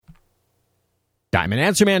Diamond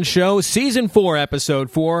Answer Man Show, Season 4,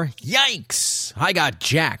 Episode 4, Yikes! I got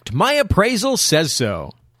jacked. My appraisal says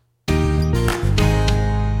so.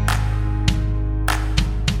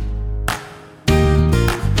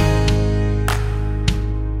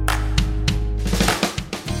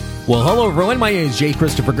 Well, hello everyone, my name is J.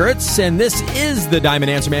 Christopher Gertz, and this is the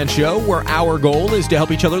Diamond Answer Man Show, where our goal is to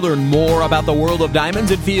help each other learn more about the world of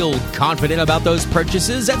diamonds and feel confident about those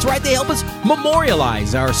purchases. That's right, they help us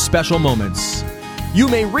memorialize our special moments. You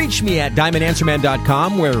may reach me at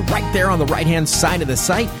DiamondAnswerMan.com, where right there on the right-hand side of the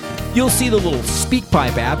site, you'll see the little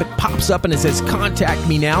SpeakPipe app. It pops up and it says, contact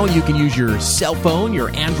me now. You can use your cell phone, your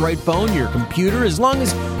Android phone, your computer. As long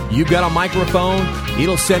as you've got a microphone,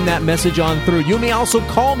 it'll send that message on through. You may also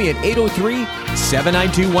call me at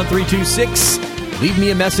 803-792-1326. Leave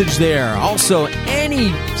me a message there. Also,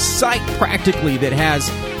 any site practically that has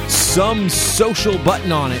some social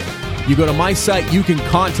button on it, you go to my site, you can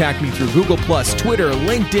contact me through Google+, Twitter,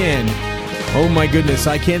 LinkedIn. Oh my goodness,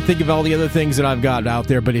 I can't think of all the other things that I've got out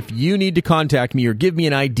there, but if you need to contact me or give me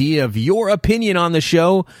an idea of your opinion on the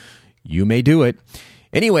show, you may do it.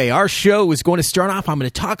 Anyway, our show is going to start off. I'm going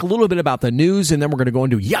to talk a little bit about the news, and then we're going to go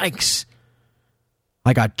into Yikes!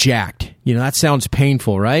 I got jacked. You know, that sounds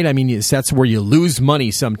painful, right? I mean, that's where you lose money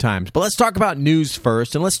sometimes. But let's talk about news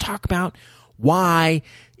first, and let's talk about why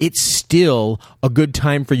it's still a good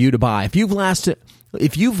time for you to buy. If you've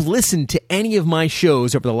listened to any of my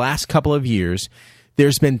shows over the last couple of years,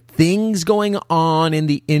 there's been things going on in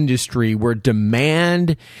the industry where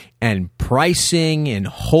demand and pricing and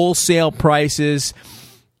wholesale prices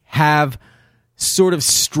have sort of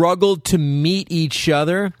struggled to meet each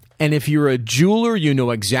other. And if you're a jeweler, you know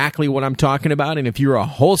exactly what I'm talking about. And if you're a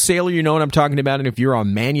wholesaler, you know what I'm talking about. And if you're a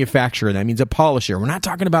manufacturer, that means a polisher. We're not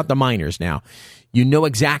talking about the miners now. You know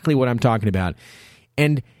exactly what I'm talking about.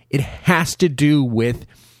 And it has to do with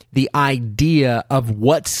the idea of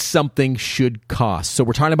what something should cost. So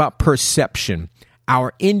we're talking about perception.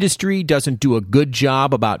 Our industry doesn't do a good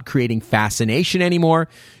job about creating fascination anymore.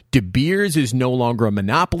 De Beers is no longer a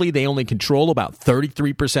monopoly. They only control about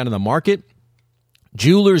 33% of the market.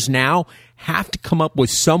 Jewelers now have to come up with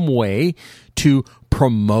some way to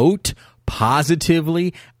promote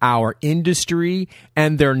positively our industry,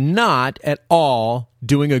 and they're not at all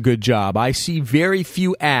doing a good job. I see very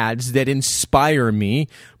few ads that inspire me,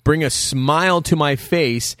 bring a smile to my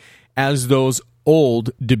face as those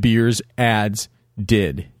old De Beers ads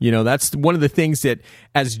did. You know, that's one of the things that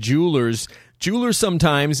as jewelers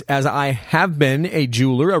sometimes, as I have been a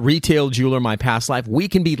jeweler, a retail jeweler in my past life, we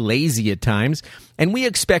can be lazy at times, and we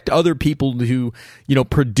expect other people to, you know,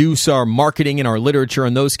 produce our marketing and our literature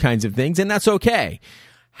and those kinds of things, and that's okay.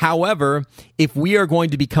 However, if we are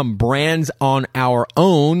going to become brands on our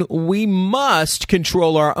own, we must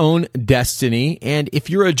control our own destiny. And if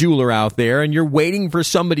you're a jeweler out there and you're waiting for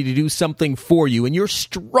somebody to do something for you and you're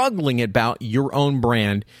struggling about your own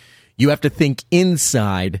brand, you have to think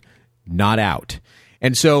inside, not out.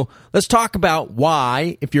 And so let's talk about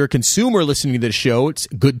why, if you're a consumer listening to this show, it's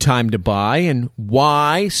a good time to buy, and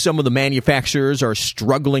why some of the manufacturers are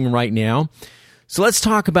struggling right now. So let's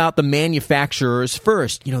talk about the manufacturers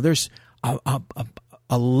first. You know, there's a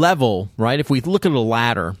level, right? If we look at a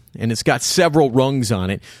ladder and it's got several rungs on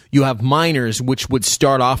it, you have miners, which would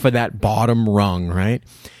start off of that bottom rung, right?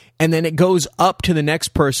 And then it goes up to the next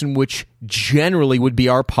person, which generally would be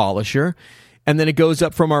our polisher. And then it goes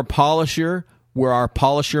up from our polisher, where our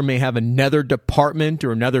polisher may have another department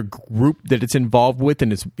or another group that it's involved with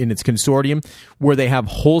in its consortium, where they have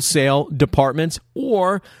wholesale departments,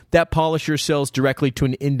 or that polisher sells directly to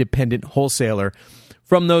an independent wholesaler.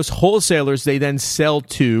 From those wholesalers, they then sell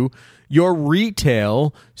to your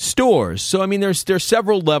retail stores. So, I mean, there's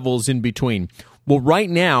several levels in between. Well, right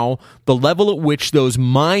now, the level at which those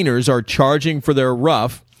miners are charging for their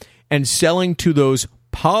rough and selling to those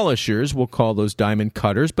polishers, we'll call those diamond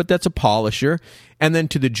cutters, but that's a polisher, and then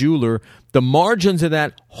to the jeweler, the margins of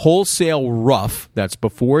that wholesale rough, that's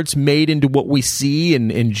before it's made into what we see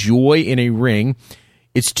and enjoy in a ring,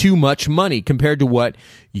 it's too much money compared to what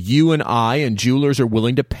you and I and jewelers are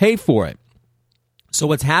willing to pay for it. So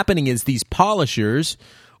what's happening is these polishers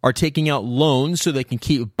are taking out loans so they can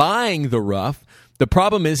keep buying the rough. The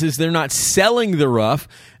problem is they're not selling the rough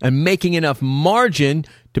and making enough margin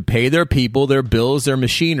to pay their people, their bills, their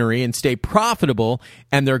machinery, and stay profitable,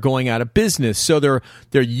 and they're going out of business. So they're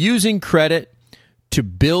using credit to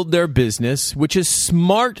build their business, which is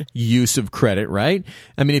smart use of credit, right?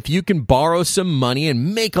 I mean, if you can borrow some money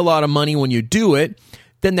and make a lot of money when you do it,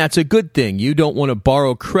 then that's a good thing. You don't want to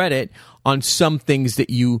borrow credit on some things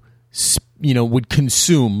that you would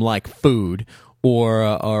consume, like food,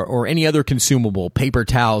 or any other consumable. Paper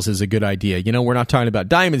towels is a good idea. You know, we're not talking about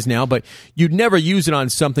diamonds now, but you'd never use it on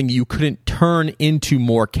something you couldn't turn into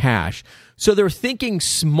more cash. So they're thinking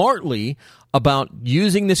smartly about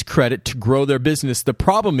using this credit to grow their business. The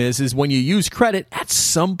problem is when you use credit, at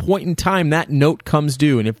some point in time, that note comes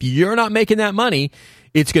due. And if you're not making that money,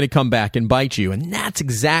 it's going to come back and bite you. And that's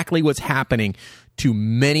exactly what's happening to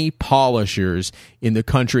many polishers in the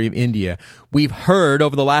country of India. We've heard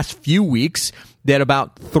over the last few weeks that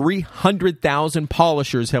about 300,000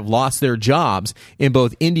 polishers have lost their jobs in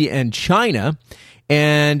both India and China.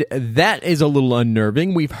 And that is a little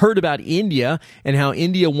unnerving. We've heard about India and how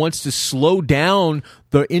India wants to slow down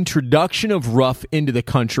the introduction of rough into the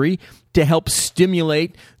country to help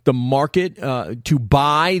stimulate the market to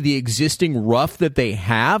buy the existing rough that they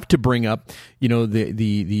have, to bring up, you know,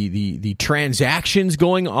 the transactions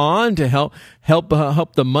going on, to help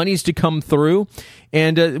the monies to come through.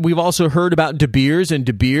 And we've also heard about De Beers, and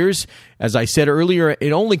De Beers, as I said earlier,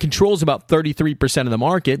 it only controls about 33% of the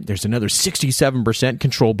market. There's another 67%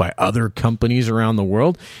 controlled by other companies around the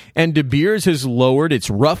world. And De Beers has lowered its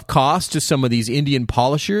rough cost to some of these Indian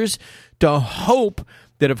polishers to hope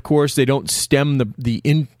that, of course, they don't stem the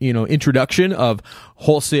introduction of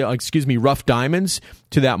rough diamonds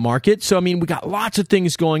to that market. So, I mean, we got lots of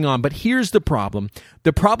things going on. But here's the problem.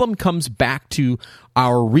 The problem comes back to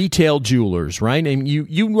our retail jewelers, right? And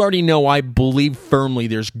you already know, I believe firmly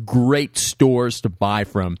there's great stores to buy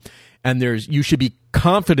from. And you should be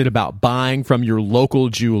confident about buying from your local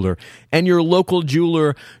jeweler. And your local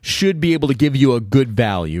jeweler should be able to give you a good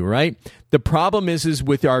value, right? The problem is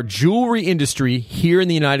with our jewelry industry here in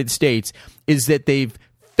the United States is that they've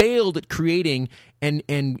failed at creating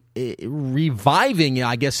and reviving,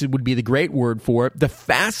 I guess it would be the great word for it, the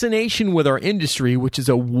fascination with our industry, which is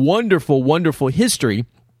a wonderful, wonderful history.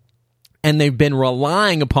 And they've been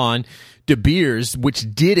relying upon De Beers,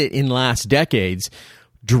 which did it in last decades,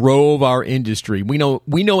 drove our industry. We know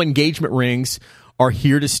engagement rings are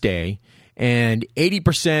here to stay. And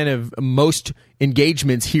 80% of most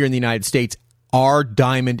engagements here in the United States are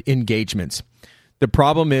diamond engagements. The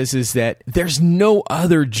problem is that there's no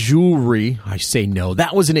other jewelry. I say no.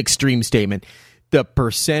 That was an extreme statement. The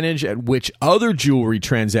percentage at which other jewelry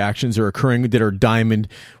transactions are occurring that are diamond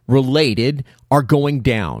related are going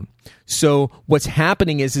down. So what's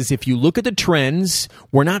happening is if you look at the trends,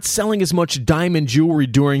 we're not selling as much diamond jewelry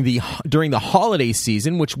during the holiday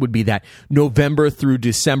season, which would be that November through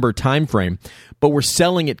December timeframe, but we're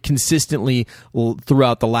selling it consistently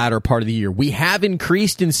throughout the latter part of the year. We have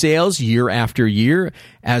increased in sales year after year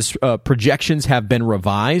as projections have been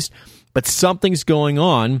revised, but something's going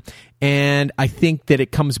on, and I think that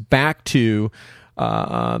it comes back to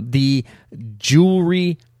the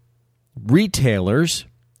jewelry retailers,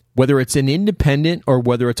 whether it's an independent or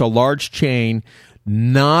whether it's a large chain,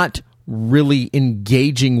 not really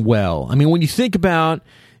engaging well. I mean, when you think about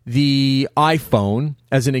the iPhone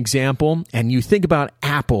as an example, and you think about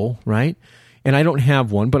Apple, right? And I don't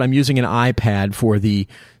have one, but I'm using an iPad for the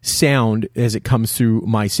sound as it comes through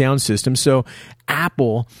my sound system. So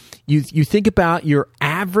Apple, you think about your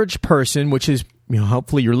average person, which is,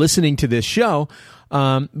 hopefully you're listening to this show,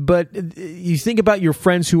 but you think about your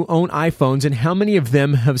friends who own iPhones and how many of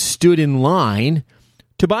them have stood in line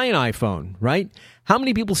to buy an iPhone, right? How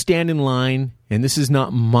many people stand in line, and this is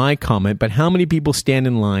not my comment, but how many people stand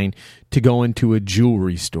in line to go into a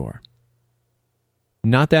jewelry store?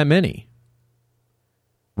 Not that many.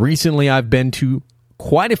 Recently, I've been to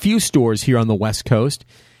quite a few stores here on the West Coast,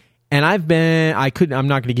 and I'm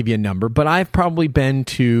not going to give you a number, but I've probably been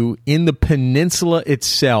to, in the peninsula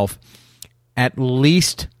itself, at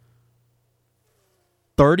least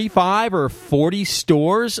 35 or 40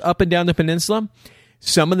 stores up and down the peninsula.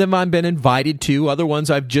 Some of them I've been invited to. Other ones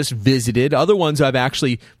I've just visited. Other ones I've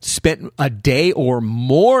actually spent a day or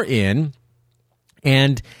more in.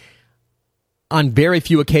 And on very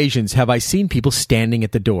few occasions have I seen people standing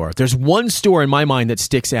at the door. There's one store in my mind that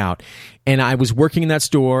sticks out. And I was working in that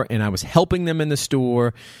store, and I was helping them in the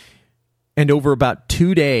store. And over about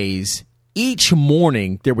 2 days, each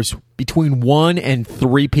morning, there was between 1 and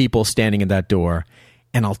 3 people standing at that door.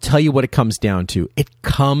 And I'll tell you what it comes down to. It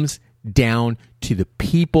comes down to the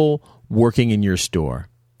people working in your store.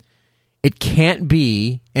 It can't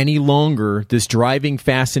be any longer this driving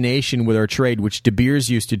fascination with our trade, which De Beers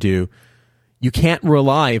used to do. You can't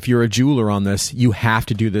rely, if you're a jeweler, on this. You have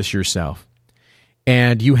to do this yourself.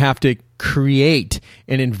 And you have to create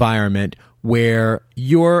an environment where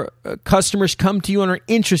your customers come to you and are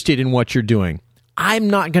interested in what you're doing. I'm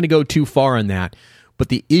not going to go too far on that, but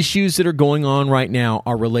the issues that are going on right now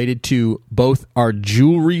are related to both our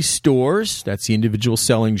jewelry stores, that's the individual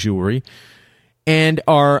selling jewelry, And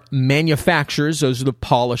our manufacturers, those are the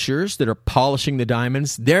polishers that are polishing the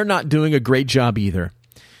diamonds, they're not doing a great job either.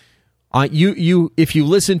 If you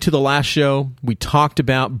listen to the last show, we talked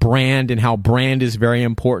about brand and how brand is very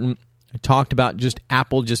important. I talked about just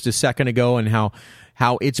Apple just a second ago and how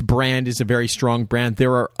its brand is a very strong brand.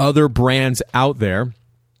 There are other brands out there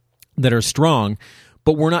that are strong,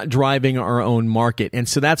 but we're not driving our own market. And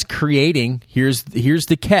so that's creating, here's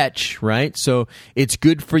the catch, right? So it's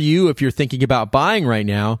good for you if you're thinking about buying right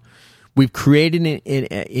now. We've created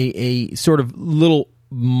a sort of little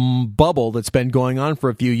bubble that's been going on for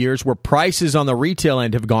a few years where prices on the retail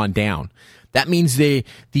end have gone down. That means the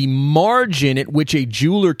margin at which a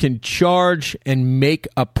jeweler can charge and make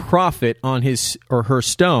a profit on his or her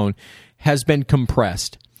stone has been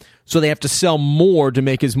compressed. So they have to sell more to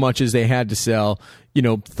make as much as they had to sell,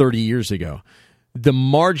 30 years ago. The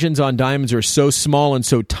margins on diamonds are so small and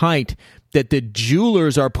so tight that the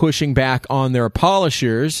jewelers are pushing back on their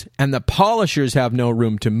polishers, and the polishers have no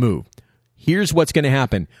room to move. Here's what's going to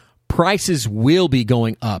happen. Prices will be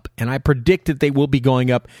going up, and I predict that they will be going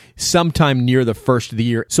up sometime near the first of the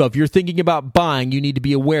year. So if you're thinking about buying, you need to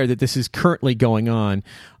be aware that this is currently going on.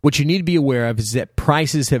 What you need to be aware of is that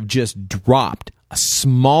prices have just dropped a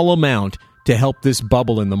small amount to help this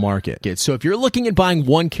bubble in the market. So if you're looking at buying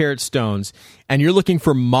 1 carat stones and you're looking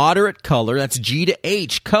for moderate color, that's G to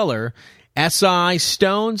H color, SI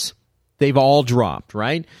stones, they've all dropped,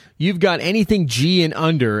 right? You've got anything G and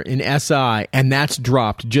under in SI, and that's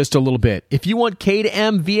dropped just a little bit. If you want K to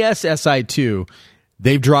M VS SI2,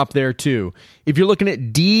 they've dropped there too. If you're looking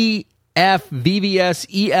at D, F, VVS,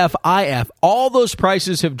 EF, IF, all those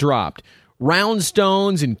prices have dropped. Round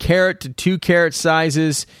stones and carat to 2 carat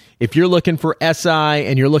sizes. If you're looking for SI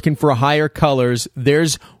and you're looking for higher colors,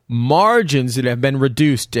 there's margins that have been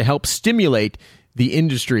reduced to help stimulate the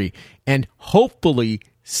industry and hopefully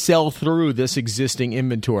sell through this existing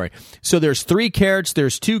inventory. So there's 3 carats,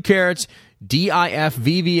 there's 2 carats, DIF,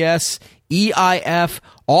 VVS, EIF,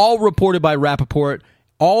 all reported by Rappaport.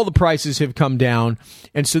 All the prices have come down.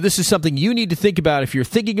 And so this is something you need to think about if you're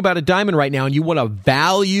thinking about a diamond right now and you want a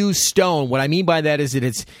value stone. What I mean by that is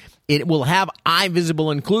that it will have eye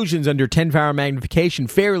visible inclusions under 10-power magnification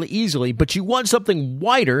fairly easily, but you want something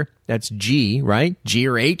whiter. That's G, right? G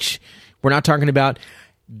or H. We're not talking about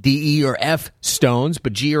D, E, or F stones,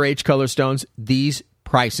 but G or H color stones. These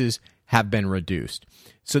prices have been reduced.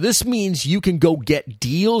 So this means you can go get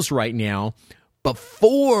deals right now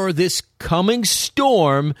before this coming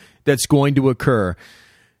storm that's going to occur.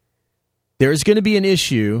 There's going to be an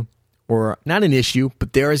issue, or not an issue,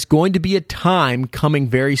 but there is going to be a time coming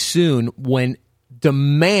very soon when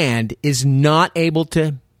demand is not able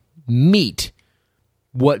to meet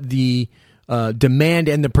what the demand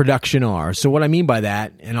and the production are. So what I mean by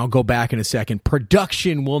that, and I'll go back in a second,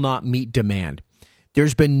 production will not meet demand.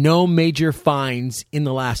 There's been no major finds in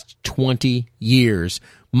the last 20 years.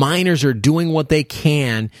 Miners are doing what they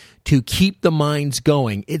can to keep the mines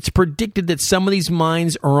going. It's predicted that some of these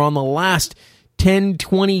mines are on the last 10,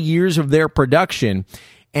 20 years of their production.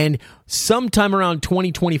 And sometime around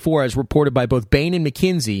 2024, as reported by both Bain and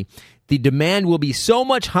McKinsey, the demand will be so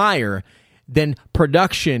much higher than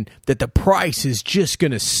production that the price is just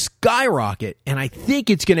going to skyrocket. And I think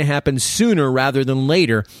it's going to happen sooner rather than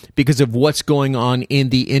later because of what's going on in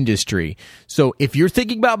the industry. So if you're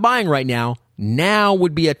thinking about buying right now, now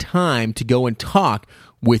would be a time to go and talk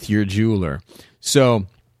with your jeweler. So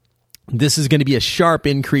this is going to be a sharp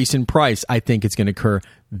increase in price. I think it's going to occur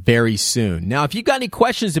very soon. Now, if you've got any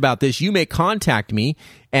questions about this, you may contact me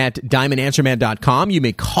at diamondanswerman.com. You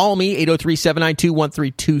may call me,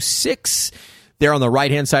 803-792-1326. There on the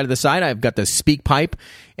right-hand side of the site, I've got the speak pipe,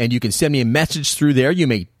 and you can send me a message through there. You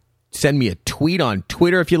may send me a tweet on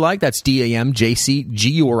Twitter if you like. That's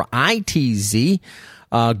DAMJCGURITZ.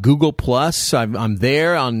 Google Plus, I'm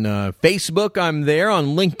there. On Facebook, I'm there.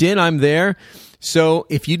 On LinkedIn, I'm there. So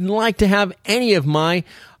if you'd like to have any of my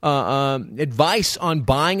advice on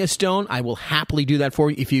buying a stone, I will happily do that for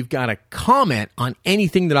you. If you've got a comment on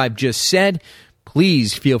anything that I've just said,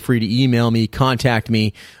 please feel free to email me, contact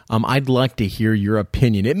me. I'd like to hear your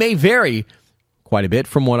opinion. It may vary quite a bit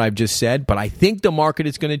from what I've just said, but I think the market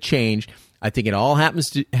is going to change. I think it all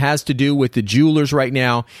has to do with the jewelers right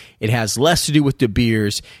now. It has less to do with De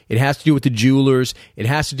Beers. It has to do with the jewelers. It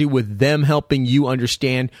has to do with them helping you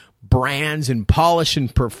understand brands and polish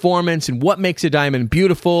and performance and what makes a diamond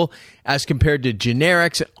beautiful as compared to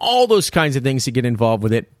generics and all those kinds of things that get involved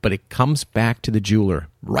with it. But it comes back to the jeweler.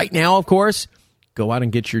 Right now, of course, go out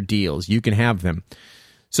and get your deals. You can have them.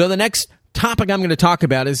 So the next topic I'm going to talk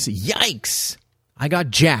about is yikes. I got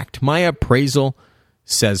jacked. My appraisal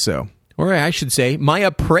says so. Or I should say, my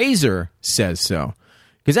appraiser says so.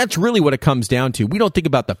 Because that's really what it comes down to. We don't think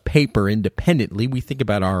about the paper independently. We think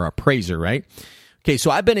about our appraiser, right? Okay,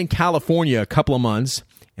 so I've been in California a couple of months,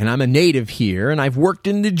 and I'm a native here, and I've worked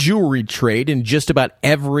in the jewelry trade in just about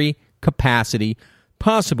every capacity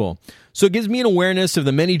possible. So it gives me an awareness of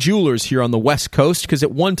the many jewelers here on the West Coast, because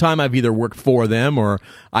at one time I've either worked for them or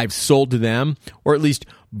I've sold to them, or at least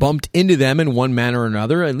bumped into them in one manner or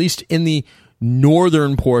another, at least in the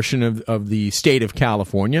northern portion of the state of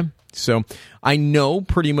California. So I know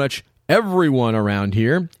pretty much everyone around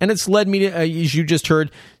here, and it's led me to, as you just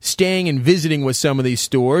heard, staying and visiting with some of these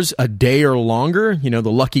stores a day or longer, the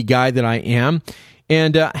lucky guy that I am.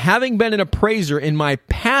 And having been an appraiser in my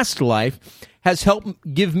past life has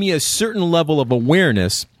helped give me a certain level of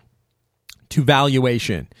awareness to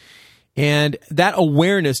valuation. And that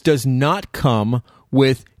awareness does not come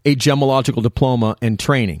with a gemological diploma and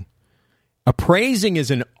training. Appraising is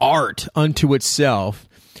an art unto itself.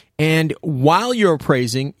 And while you're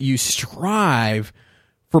appraising, you strive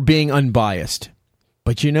for being unbiased.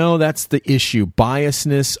 But that's the issue.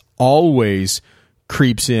 Biasness always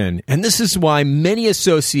creeps in. And this is why many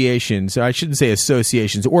associations, I shouldn't say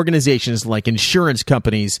associations, organizations like insurance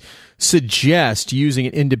companies suggest using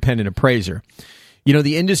an independent appraiser.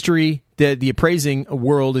 The industry, the appraising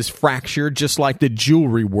world is fractured just like the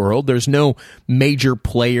jewelry world. There's no major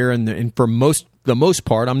player. And for the most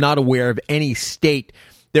part, I'm not aware of any state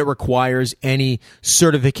that requires any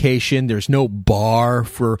certification. There's no bar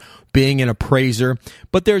for being an appraiser,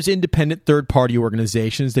 but there's independent third-party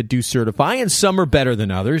organizations that do certify, and some are better than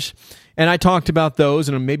others. And I talked about those,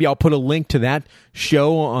 and maybe I'll put a link to that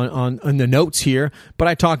show on the notes here, but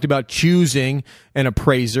I talked about choosing an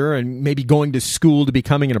appraiser and maybe going to school to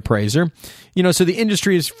becoming an appraiser. So the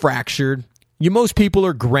industry is fractured. Most people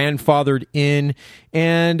are grandfathered in,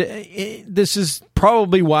 and this is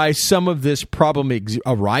probably why some of this problem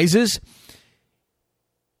arises.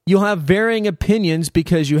 You'll have varying opinions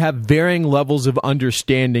because you have varying levels of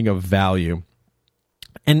understanding of value.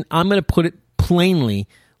 And I'm going to put it plainly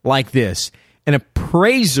like this. An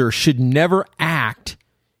appraiser should never act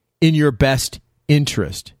in your best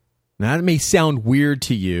interest. Now, that may sound weird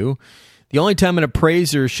to you. The only time an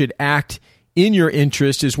appraiser should act in your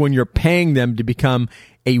interest is when you're paying them to become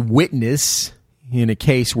a witness in a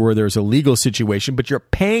case where there's a legal situation, but you're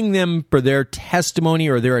paying them for their testimony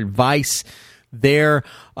or their advice, their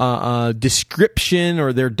description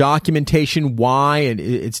or their documentation why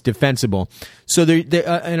it's defensible. So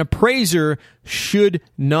an appraiser should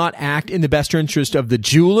not act in the best interest of the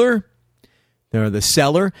jeweler or the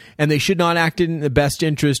seller, and they should not act in the best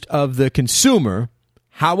interest of the consumer.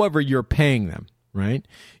 However, you're paying them, right?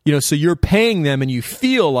 So you're paying them and you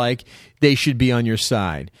feel like they should be on your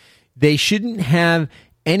side. They shouldn't have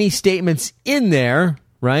any statements in there,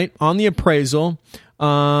 right, on the appraisal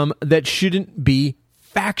that shouldn't be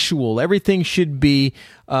factual. Everything should be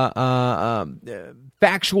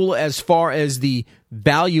factual as far as the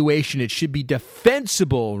valuation. It should be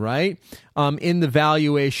defensible, right, in the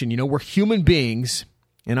valuation. We're human beings,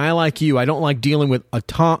 and I, like you, I don't like dealing with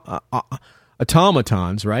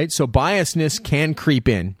automatons, right? So biasness can creep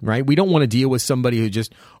in, right? We don't want to deal with somebody who's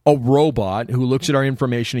just a robot who looks at our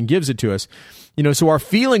information and gives it to us. So our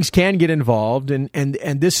feelings can get involved, and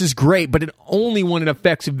this is great, but it only when it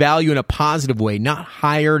affects value in a positive way, not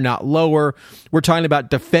higher, not lower. We're talking about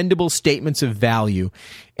defendable statements of value.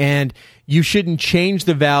 And you shouldn't change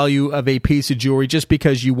the value of a piece of jewelry just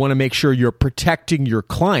because you want to make sure you're protecting your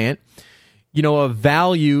client. A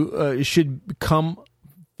value should come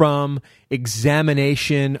from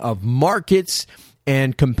examination of markets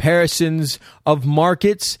and comparisons of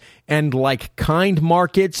markets and like-kind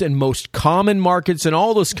markets and most common markets and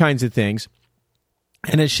all those kinds of things.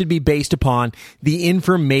 And it should be based upon the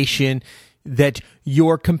information that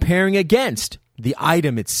you're comparing against, the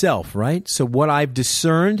item itself, right? So what I've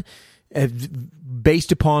discerned,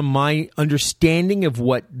 based upon my understanding of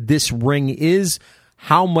what this ring is,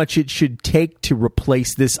 how much it should take to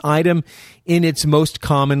replace this item in its most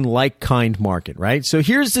common like-kind market, right? So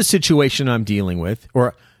here's the situation I'm dealing with,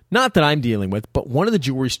 or not that I'm dealing with, but one of the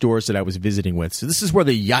jewelry stores that I was visiting with. So this is where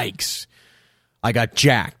the yikes. I got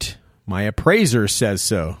jacked. My appraiser says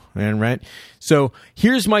so, and right? So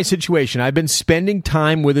here's my situation. I've been spending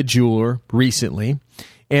time with a jeweler recently,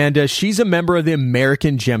 And she's a member of the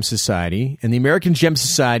American Gem Society, and the American Gem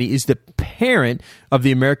Society is the parent of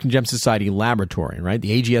the American Gem Society Laboratory, right?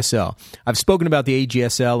 The AGSL. I've spoken about the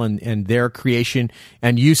AGSL and their creation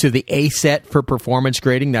and use of the A-Set for performance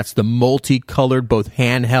grading. That's the multicolored, both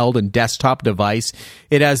handheld and desktop device.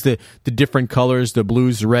 It has the different colors, the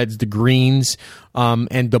blues, the reds, the greens,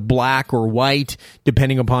 and the black or white,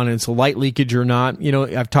 depending upon its light leakage or not.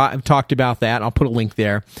 I've talked about that. I'll put a link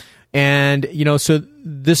there. And, so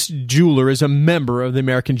this jeweler is a member of the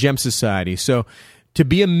American Gem Society. So to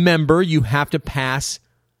be a member, you have to pass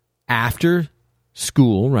after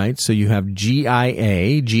school, right? So you have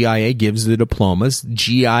GIA. GIA gives the diplomas.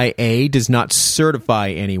 GIA does not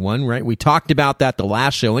certify anyone, right? We talked about that the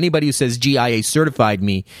last show. Anybody who says GIA certified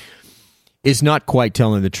me is not quite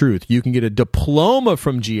telling the truth. You can get a diploma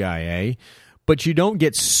from GIA, but you don't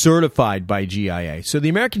get certified by GIA. So the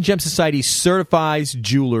American Gem Society certifies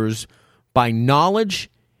jewelers by knowledge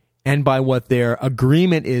and by what their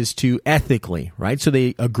agreement is to ethically, right? So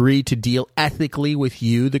they agree to deal ethically with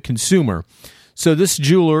you, the consumer. So this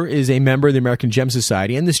jeweler is a member of the American Gem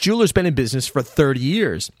Society, and this jeweler's been in business for 30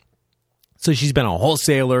 years. So she's been a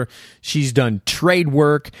wholesaler. She's done trade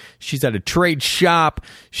work. She's at a trade shop.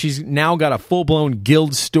 She's now got a full-blown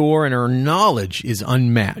guild store, and her knowledge is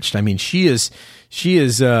unmatched. I mean, it's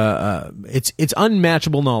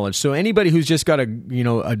unmatchable knowledge. So anybody who's just got a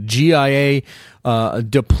GIA a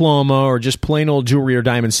diploma or just plain old jewelry or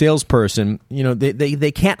diamond salesperson,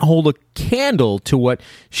 they can't hold a candle to what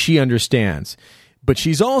she understands. But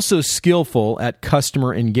she's also skillful at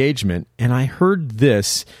customer engagement, and I heard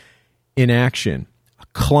this in action. A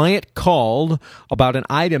client called about an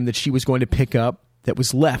item that she was going to pick up that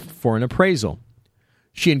was left for an appraisal.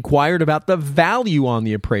 She inquired about the value on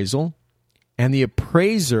the appraisal, and the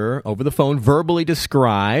appraiser over the phone verbally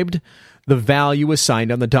described the value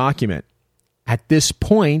assigned on the document. At this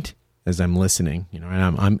point, as I'm listening,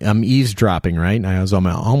 and I'm eavesdropping, right? I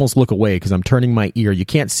almost look away because I'm turning my ear. You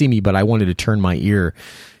can't see me, but I wanted to turn my ear,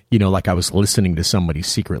 like I was listening to somebody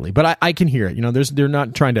secretly. But I can hear it. They're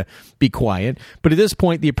not trying to be quiet. But at this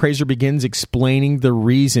point, the appraiser begins explaining the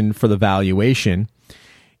reason for the valuation.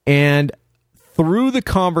 And through the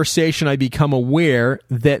conversation, I become aware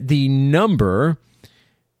that the number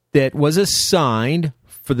that was assigned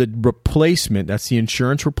for the replacement, that's the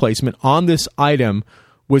insurance replacement, on this item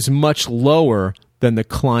was much lower than the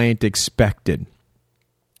client expected.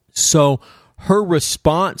 So her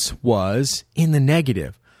response was in the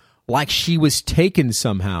negative, like she was taken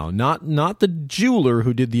somehow, not the jeweler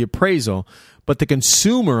who did the appraisal, but the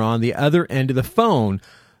consumer on the other end of the phone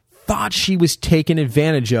thought she was taken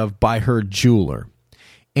advantage of by her jeweler.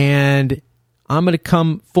 And I'm going to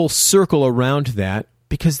come full circle around to that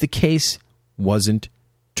because the case wasn't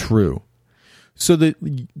true. So the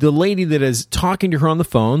lady that is talking to her on the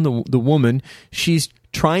phone, the woman, she's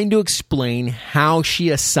trying to explain how she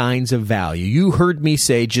assigns a value. You heard me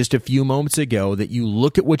say just a few moments ago that you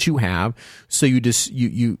look at what you have, so you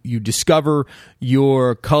discover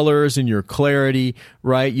your colors and your clarity,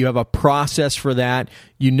 right? You have a process for that.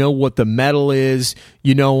 You know what the metal is.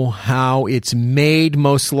 You know how it's made,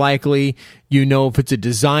 most likely. You know if it's a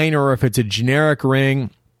design or if it's a generic ring.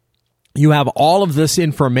 You have all of this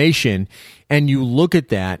information, and you look at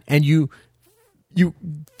that, and you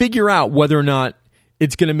figure out whether or not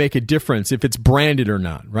it's going to make a difference if it's branded or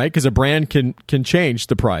not, right? Because a brand can change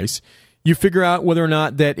the price. You figure out whether or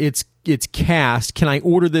not that it's cast. Can I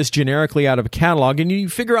order this generically out of a catalog? And you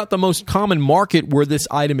figure out the most common market where this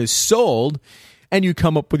item is sold, and you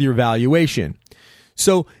come up with your valuation.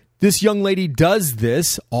 So this young lady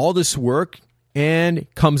does all this work,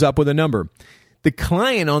 and comes up with a number. The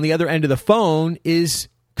client on the other end of the phone is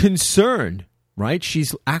concerned, right?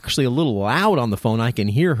 She's actually a little loud on the phone. I can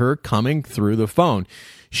hear her coming through the phone.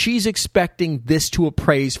 She's expecting this to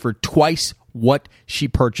appraise for twice what she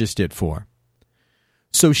purchased it for.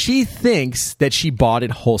 So she thinks that she bought it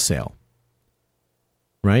wholesale,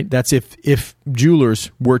 right? That's if jewelers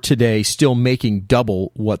were today still making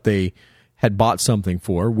double what they had bought something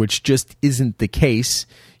for, which just isn't the case.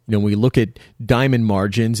 We look at diamond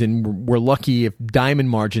margins, and we're lucky if diamond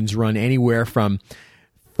margins run anywhere from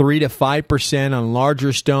 3 to 5% on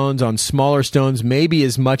larger stones, on smaller stones, maybe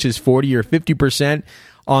as much as 40 or 50%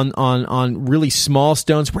 on really small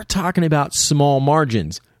stones. We're talking about small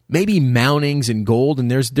margins, maybe mountings in gold,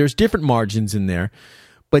 and there's different margins in there.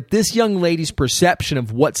 But this young lady's perception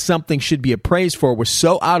of what something should be appraised for was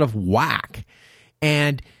so out of whack.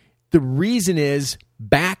 And the reason is,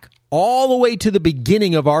 back all the way to the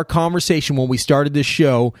beginning of our conversation when we started this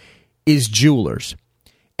show, is jewelers.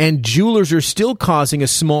 And jewelers are still causing a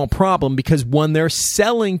small problem because when they're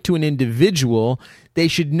selling to an individual, they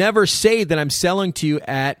should never say that I'm selling to you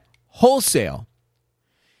at wholesale.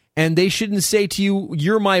 And they shouldn't say to you,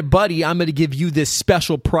 you're my buddy, I'm going to give you this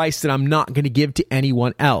special price that I'm not going to give to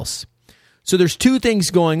anyone else. So there's two things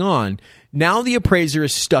going on. Now the appraiser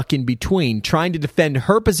is stuck in between, trying to defend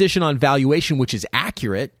her position on valuation, which is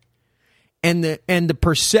accurate, and the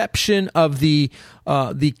perception of the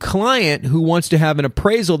client who wants to have an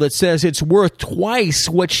appraisal that says it's worth twice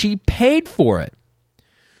what she paid for it.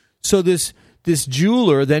 So this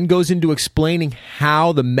jeweler then goes into explaining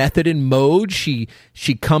how the method and mode she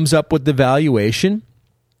comes up with the valuation,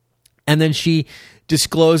 and then she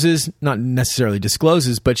discloses, not necessarily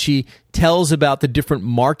discloses, but she tells about the different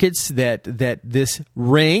markets that this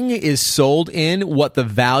ring is sold in, what the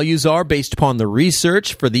values are based upon the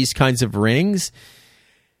research for these kinds of rings.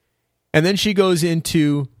 And then she goes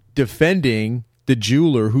into defending the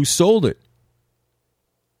jeweler who sold it,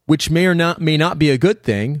 which may not be a good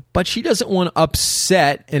thing, but she doesn't want to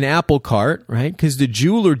upset an apple cart, right? Because the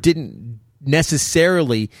jeweler didn't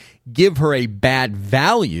necessarily give her a bad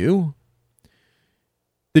value.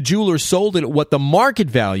 The jeweler sold it at what the market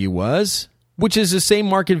value was, which is the same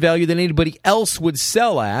market value that anybody else would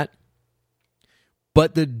sell at.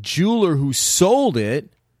 But the jeweler who sold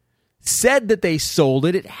it said that they sold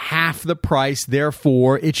it at half the price,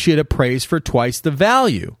 therefore it should appraise for twice the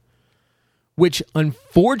value, which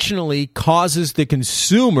unfortunately causes the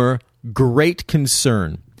consumer great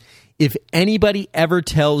concern. If anybody ever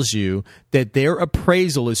tells you that their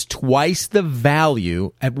appraisal is twice the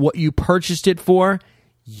value at what you purchased it for,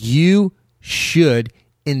 you should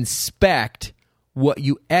inspect what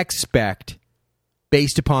you expect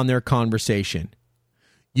based upon their conversation.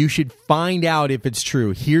 You should find out if it's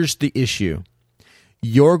true. Here's the issue.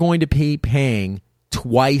 You're going to be paying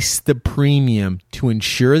twice the premium to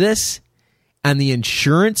insure this, and the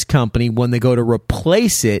insurance company, when they go to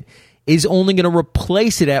replace it, is only going to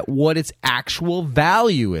replace it at what its actual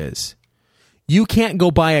value is. You can't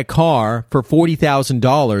go buy a car for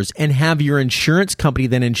 $40,000 and have your insurance company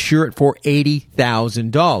then insure it for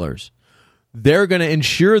 $80,000. They're going to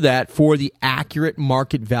insure that for the accurate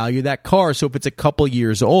market value of that car. So if it's a couple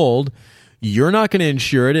years old, you're not going to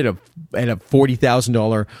insure it at a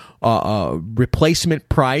 $40,000 replacement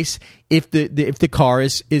price if the car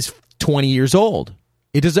is 20 years old.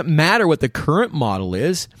 It doesn't matter what the current model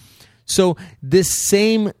is. So this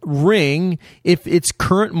same ring, if its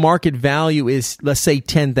current market value is, let's say,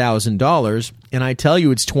 $10,000, and I tell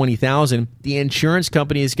you it's $20,000, the insurance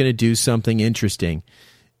company is going to do something interesting.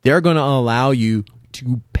 They're going to allow you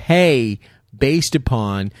to pay based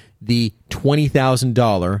upon the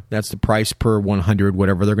 $20,000. That's the price per 100,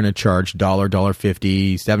 whatever they're going to charge, $1,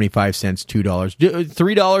 $1.50, 75 cents, $2,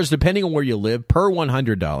 $3, depending on where you live, per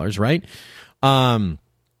 $100, right?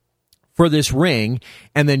 For this ring,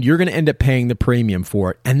 and then you're going to end up paying the premium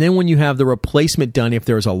for it. And then when you have the replacement done, if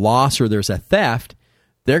there's a loss or there's a theft,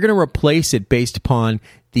 they're going to replace it based upon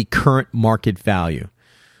the current market value.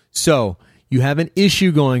 So you have an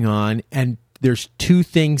issue going on, and there's two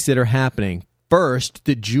things that are happening. First,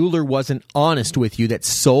 the jeweler wasn't honest with you that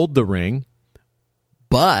sold the ring,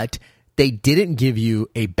 but they didn't give you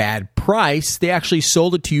a bad price. They actually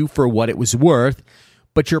sold it to you for what it was worth,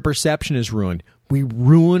 but your perception is ruined. We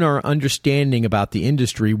ruin our understanding about the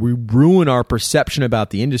industry. We ruin our perception about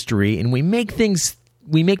the industry, and we make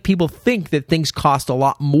people think that things cost a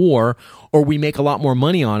lot more, or we make a lot more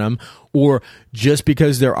money on them, or just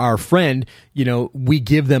because they're our friend, we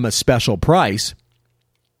give them a special price.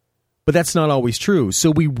 But that's not always true.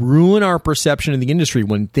 So we ruin our perception of the industry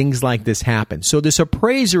when things like this happen. So this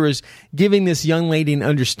appraiser is giving this young lady an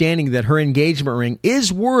understanding that her engagement ring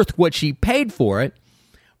is worth what she paid for it,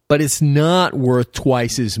 but it's not worth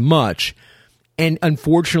twice as much. And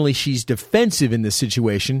unfortunately, she's defensive in this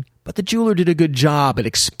situation, but the jeweler did a good job at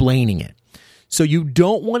explaining it. So you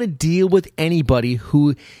don't want to deal with anybody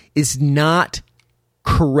who is not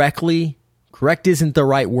correct isn't the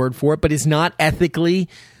right word for it, but is not ethically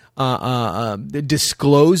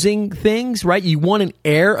disclosing things, right? You want an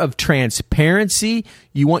air of transparency.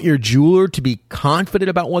 You want your jeweler to be confident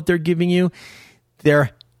about what they're giving you. There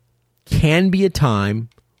can be a time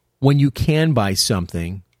when you can buy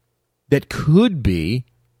something that could be,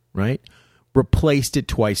 right, replaced at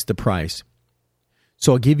twice the price.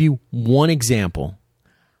 So I'll give you one example.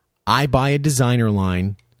 I buy a designer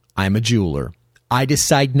line. I'm a jeweler. I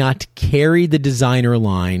decide not to carry the designer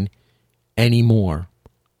line anymore.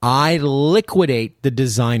 I liquidate the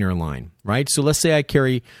designer line, right? So let's say I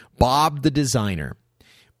carry Bob the designer.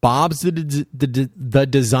 Bob's the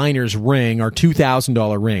designer's ring are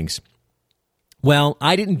 $2,000 rings. Well,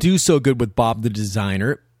 I didn't do so good with Bob the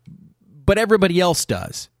Designer, but everybody else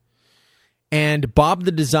does. And Bob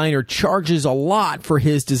the Designer charges a lot for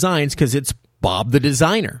his designs because it's Bob the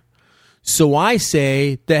Designer. So I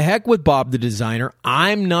say, the heck with Bob the Designer.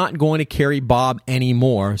 I'm not going to carry Bob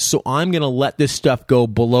anymore, so I'm going to let this stuff go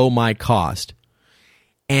below my cost.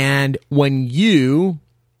 And when you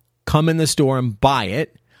come in the store and buy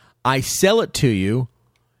it, I sell it to you.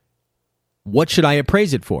 What should I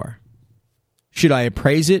appraise it for? Should I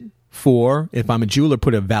appraise it for, if I'm a jeweler,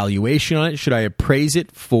 put a valuation on it? Should I appraise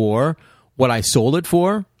it for what I sold it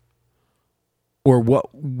for? Or what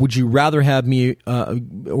would you rather have me,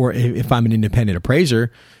 or if I'm an independent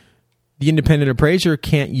appraiser, the independent appraiser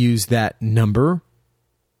can't use that number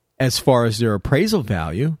as far as their appraisal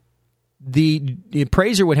value. The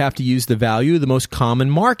appraiser would have to use the value of the most common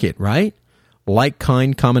market, right? Like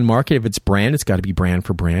kind common market. If it's brand, it's got to be brand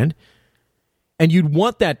for brand. And you'd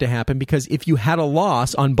want that to happen because if you had a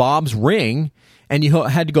loss on Bob's ring and you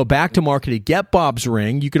had to go back to market to get Bob's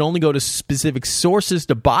ring, you could only go to specific sources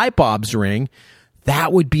to buy Bob's ring.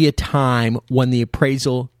 That would be a time when the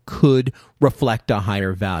appraisal could reflect a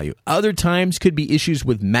higher value. Other times could be issues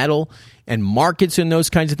with metal and markets and those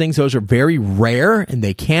kinds of things. Those are very rare and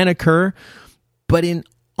they can occur. But in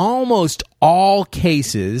almost all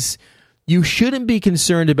cases, you shouldn't be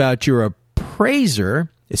concerned about your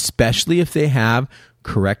appraiser, especially if they have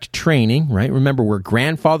correct training, right? Remember, we're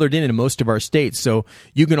grandfathered in most of our states, so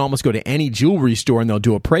you can almost go to any jewelry store and they'll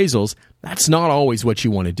do appraisals. That's not always what you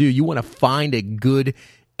want to do. You want to find a good,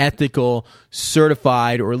 ethical,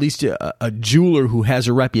 certified, or at least a jeweler who has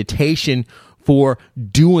a reputation for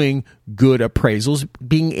doing good appraisals,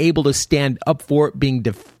 being able to stand up for it, being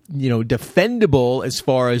defendable as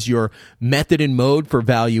far as your method and mode for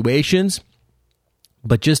valuations.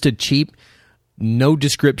 But just a cheap, no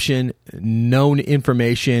description, no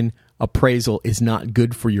information appraisal is not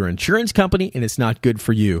good for your insurance company and it's not good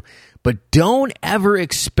for you. But don't ever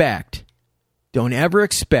expect,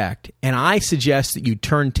 and I suggest that you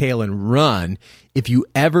turn tail and run if you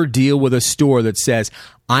ever deal with a store that says,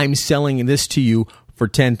 I'm selling this to you for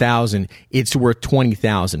 $10,000, it's worth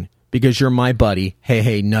 $20,000 because you're my buddy.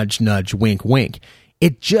 Hey, nudge, nudge, wink, wink.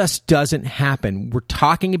 It just doesn't happen. We're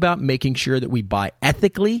talking about making sure that we buy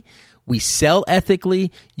ethically, we sell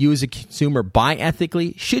ethically, you as a consumer buy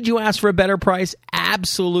ethically. Should you ask for a better price?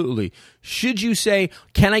 Absolutely. Should you say,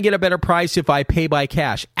 can I get a better price if I pay by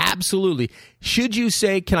cash? Absolutely. Should you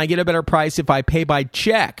say, can I get a better price if I pay by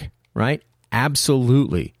check? Right?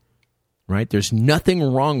 Absolutely. Right? There's nothing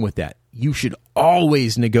wrong with that. You should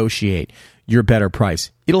always negotiate your better price.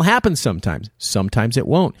 It'll happen sometimes. Sometimes it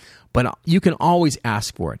won't. But you can always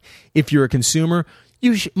ask for it. If you're a consumer,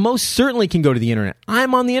 you most certainly can go to the internet.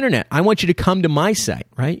 I'm on the internet. I want you to come to my site,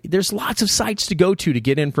 right? There's lots of sites to go to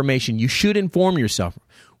get information. You should inform yourself.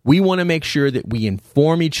 We want to make sure that we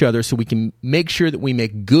inform each other so we can make sure that we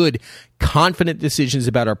make good, confident decisions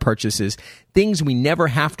about our purchases, things we never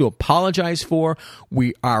have to apologize for.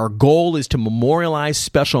 Our goal is to memorialize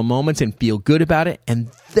special moments and feel good about it. And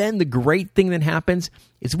then the great thing that happens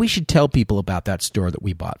is we should tell people about that store that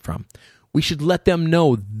we bought from. We should let them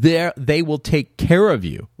know they will take care of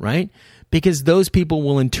you, right? Because those people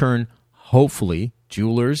will in turn, hopefully,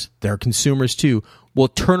 jewelers, they're consumers too, will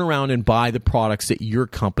turn around and buy the products that your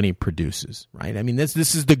company produces, right? I mean, this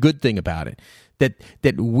is the good thing about it,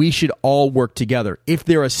 that we should all work together. If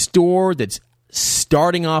they're a store that's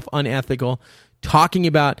starting off unethical, talking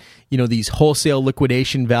about, these wholesale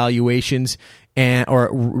liquidation valuations or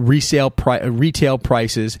retail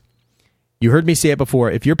prices, you heard me say it before.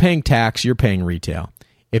 If you're paying tax, you're paying retail.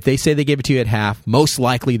 If they say they gave it to you at half, most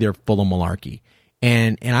likely they're full of malarkey.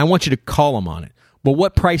 And I want you to call them on it. But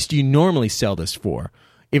what price do you normally sell this for?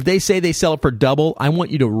 If they say they sell it for double, I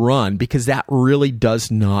want you to run because that really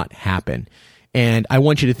does not happen. And I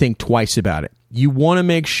want you to think twice about it. You want to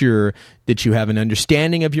make sure that you have an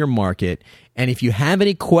understanding of your market. And if you have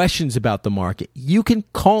any questions about the market, you can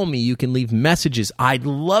call me. You can leave messages. I'd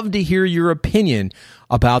love to hear your opinion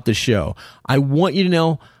about the show. I want you to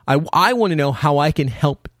know, I want to know how I can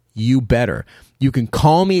help you better. You can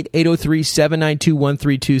call me at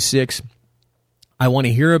 803-792-1326. I want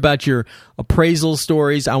to hear about your appraisal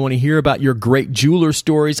stories. I want to hear about your great jeweler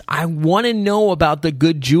stories. I want to know about the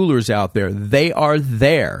good jewelers out there. They are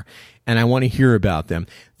there, and I want to hear about them.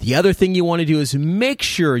 The other thing you want to do is make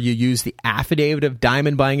sure you use the affidavit of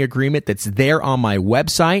diamond buying agreement that's there on my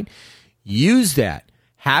website. Use that.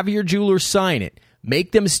 Have your jeweler sign it.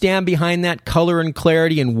 Make them stand behind that color and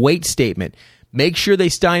clarity and weight statement. Make sure they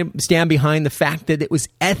stand behind the fact that it was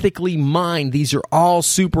ethically mined. These are all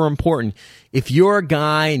super important. If you're a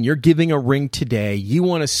guy and you're giving a ring today, you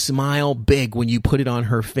want to smile big when you put it on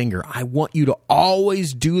her finger. I want you to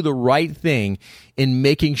always do the right thing in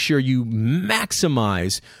making sure you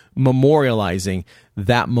maximize memorializing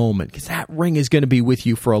that moment, because that ring is going to be with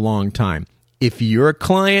you for a long time. If you're a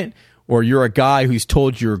client or you're a guy who's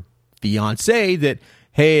told your fiance that,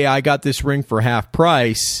 hey, I got this ring for half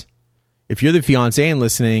price, if you're the fiance and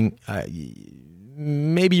listening,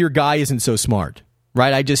 maybe your guy isn't so smart,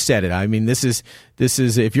 right? I just said it. I mean, this is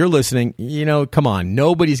if you're listening, come on.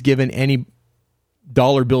 Nobody's given any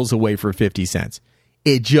dollar bills away for 50 cents.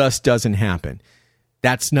 It just doesn't happen.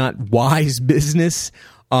 That's not wise business.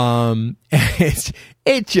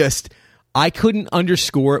 It just, I couldn't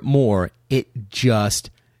underscore it more. It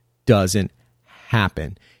just doesn't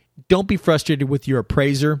happen. Don't be frustrated with your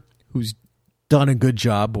appraiser who's done a good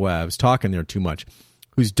job. Boy, I was talking there too much.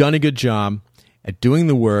 Who's done a good job at doing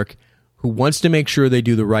the work, who wants to make sure they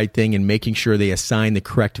do the right thing and making sure they assign the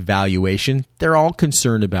correct valuation. They're all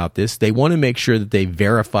concerned about this. They want to make sure that they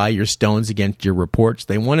verify your stones against your reports.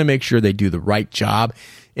 They want to make sure they do the right job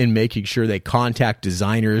in making sure they contact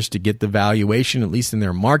designers to get the valuation, at least in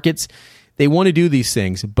their markets. They want to do these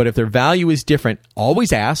things, but if their value is different,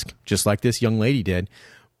 always ask, just like this young lady did.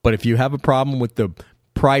 But if you have a problem with the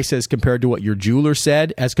price as compared to what your jeweler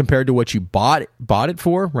said, as compared to what you bought it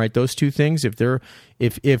for, right? Those two things. If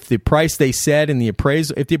the price they said and the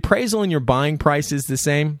appraisal, if the appraisal and your buying price is the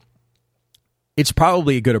same, it's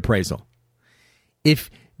probably a good appraisal. If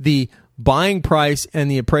the buying price and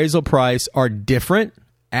the appraisal price are different,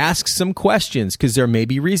 ask some questions because there may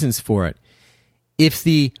be reasons for it. If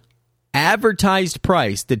the advertised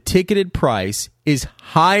price, the ticketed price, is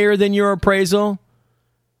higher than your appraisal,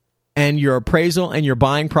 and your appraisal and your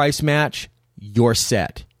buying price match, you're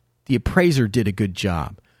set. The appraiser did a good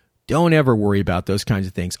job. Don't ever worry about those kinds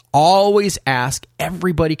of things. Always ask.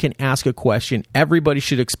 Everybody can ask a question. Everybody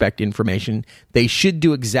should expect information. They should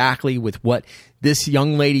do exactly with what this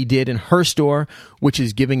young lady did in her store, which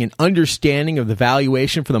is giving an understanding of the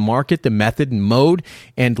valuation for the market, the method and mode,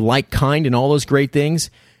 and like kind and all those great things.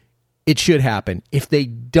 It should happen. If they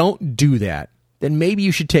don't do that, then maybe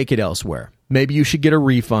you should take it elsewhere. Maybe you should get a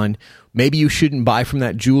refund. Maybe you shouldn't buy from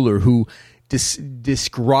that jeweler who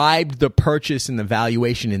described the purchase and the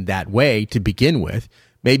valuation in that way to begin with.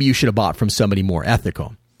 Maybe you should have bought from somebody more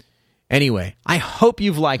ethical. Anyway, I hope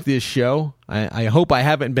you've liked this show. I hope I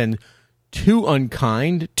haven't been too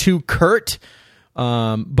unkind, too curt,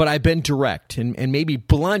 but I've been direct, and maybe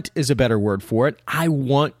blunt is a better word for it. I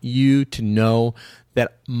want you to know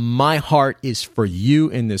that my heart is for you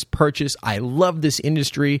in this purchase. I love this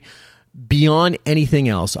industry beyond anything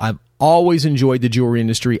else. I've always enjoyed the jewelry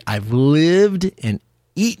industry. I've lived and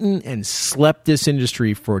eaten and slept this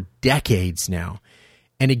industry for decades now.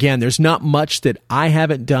 And again, there's not much that I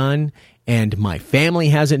haven't done and my family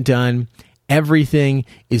hasn't done. Everything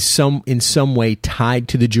is in some way tied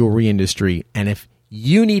to the jewelry industry. And if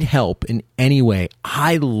you need help in any way,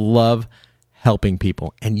 I love helping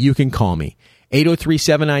people. And you can call me,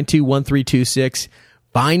 803-792-1326.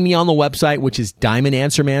 Find me on the website, which is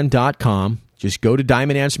diamondanswerman.com. Just go to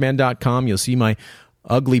diamondanswerman.com. You'll see my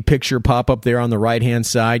ugly picture pop up there on the right-hand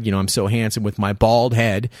side. I'm so handsome with my bald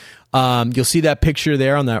head. You'll see that picture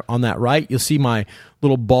there on that right. You'll see my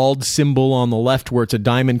little bald symbol on the left where it's a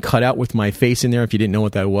diamond cut out with my face in there, if you didn't know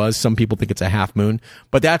what that was. Some people think it's a half moon.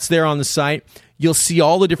 But that's there on the site. You'll see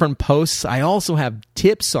all the different posts. I also have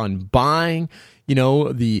tips on buying,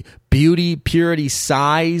 the beauty, purity,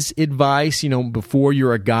 size advice, before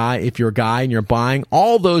you're a guy, if you're a guy and you're buying.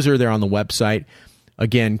 All those are there on the website.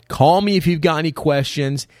 Again, call me if you've got any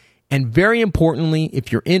questions. And very importantly,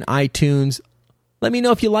 if you're in iTunes, let me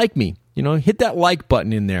know if you like me. Hit that like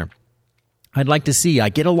button in there. I'd like to see. I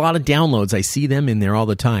get a lot of downloads. I see them in there all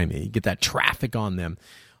the time. You get that traffic on them.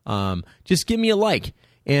 Just give me a like.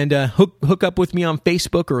 And hook up with me on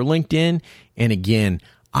Facebook or LinkedIn. And again,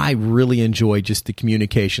 I really enjoy just the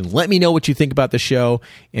communication. Let me know what you think about the show.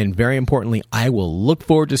 And very importantly, I will look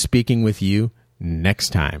forward to speaking with you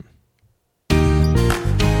next time.